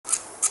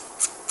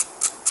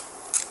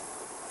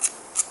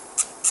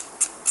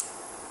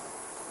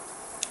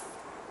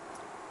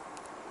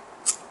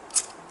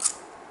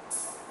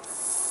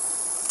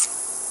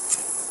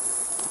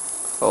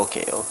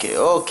Okay, okay,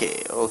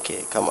 okay,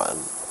 okay, come on.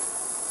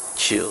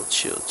 Chill,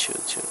 chill, chill,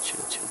 chill,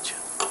 chill, chill, chill.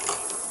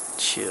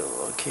 Chill,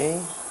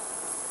 okay?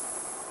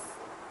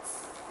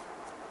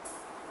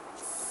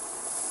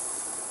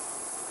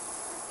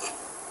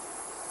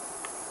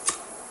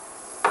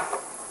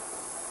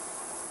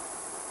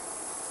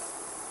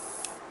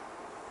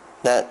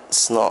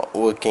 That's not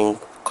working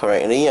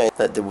correctly. I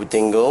let the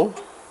butane go.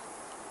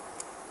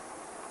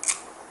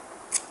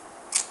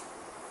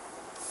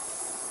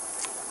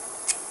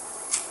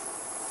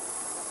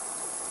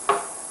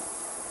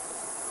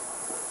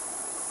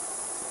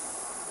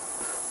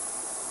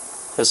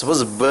 You're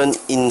supposed to burn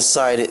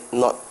inside it,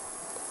 not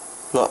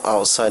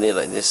outside it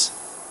like this.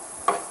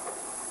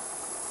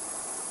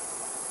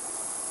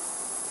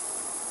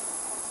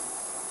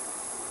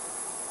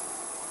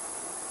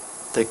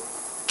 The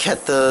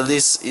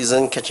catalyst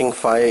isn't catching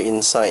fire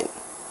inside.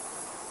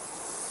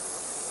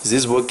 Is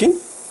this working?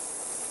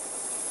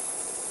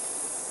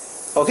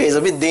 Okay, it's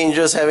a bit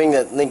dangerous having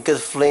that naked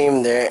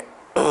flame there.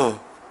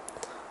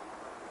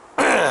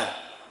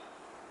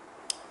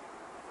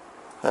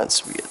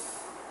 That's weird.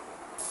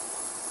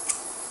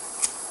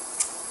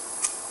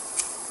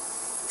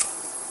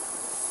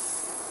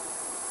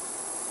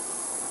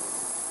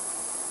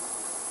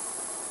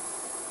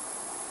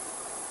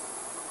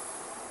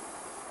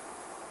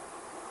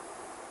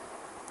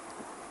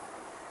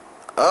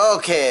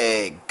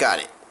 Okay, got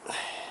it.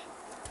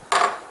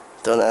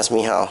 Don't ask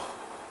me how.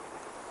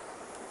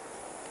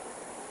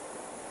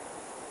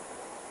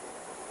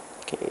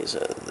 Okay, so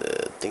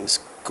the thing's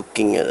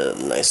cooking at a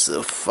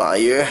nicer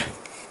fire.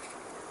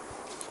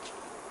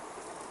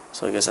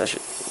 So I guess I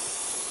should.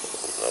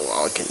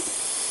 Well, I can.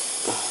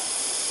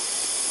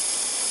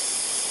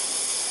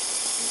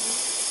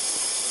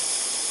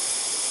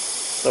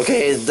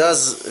 Okay, it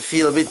does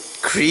feel a bit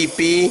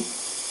creepy.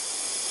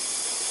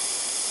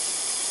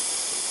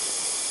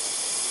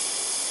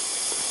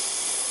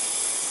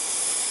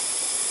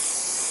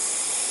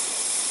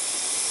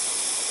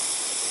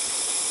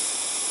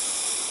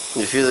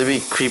 It feels a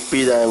bit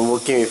creepy that I'm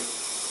working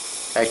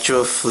with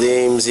actual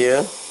flames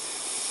here.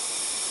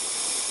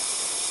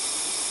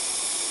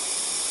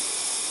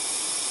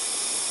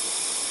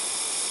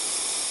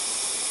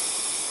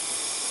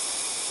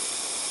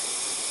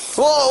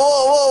 Whoa,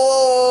 whoa, whoa,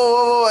 whoa,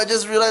 whoa, whoa, I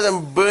just realized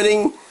I'm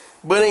burning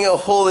a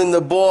hole in the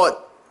board.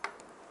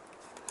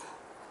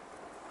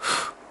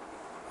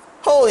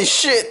 Holy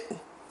shit.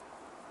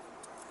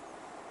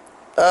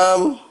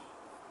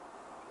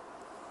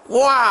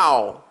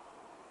 Wow.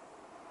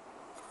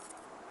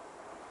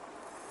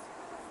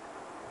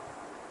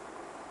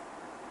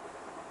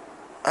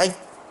 I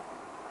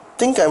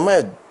think I might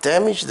have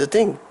damaged the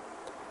thing.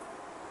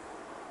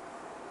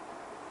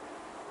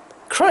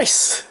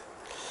 Christ.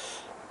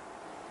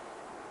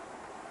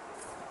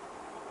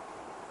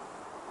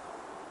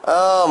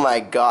 Oh my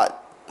god.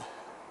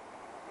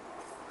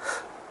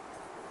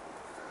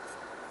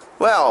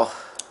 Well,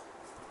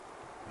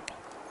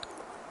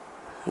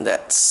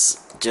 that's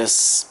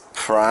just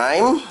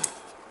prime.